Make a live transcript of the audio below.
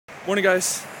Morning,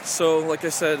 guys. So, like I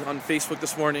said on Facebook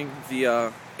this morning,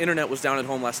 the internet was down at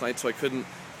home last night, so I couldn't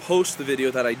post the video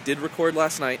that I did record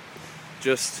last night.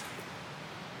 Just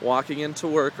walking into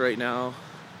work right now.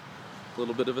 A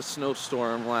little bit of a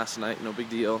snowstorm last night, no big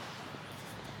deal.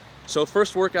 So,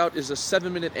 first workout is a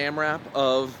 7-minute AMRAP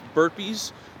of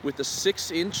burpees with a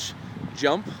 6-inch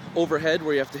jump overhead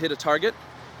where you have to hit a target.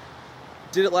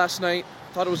 Did it last night,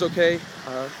 thought it was okay.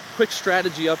 Quick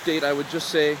strategy update, I would just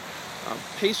say,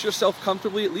 pace yourself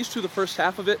comfortably, at least through the first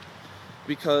half of it,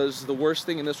 because the worst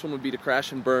thing in this one would be to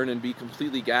crash and burn and be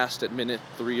completely gassed at minute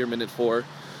 3 or minute 4.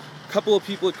 A couple of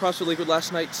people at CrossFit Lakewood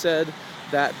last night said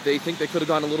that they think they could have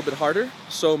gone a little bit harder,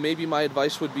 so maybe my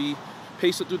advice would be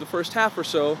pace it through the first half or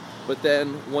so, but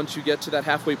then once you get to that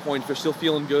halfway point, if you're still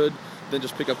feeling good, then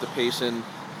just pick up the pace and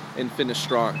finish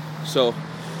strong. So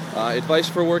advice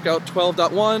for workout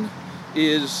 12.1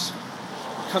 is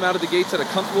come out of the gates at a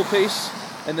comfortable pace,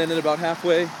 and then at about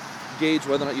halfway, gauge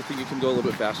whether or not you think you can go a little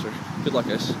bit faster. Good luck,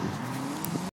 guys.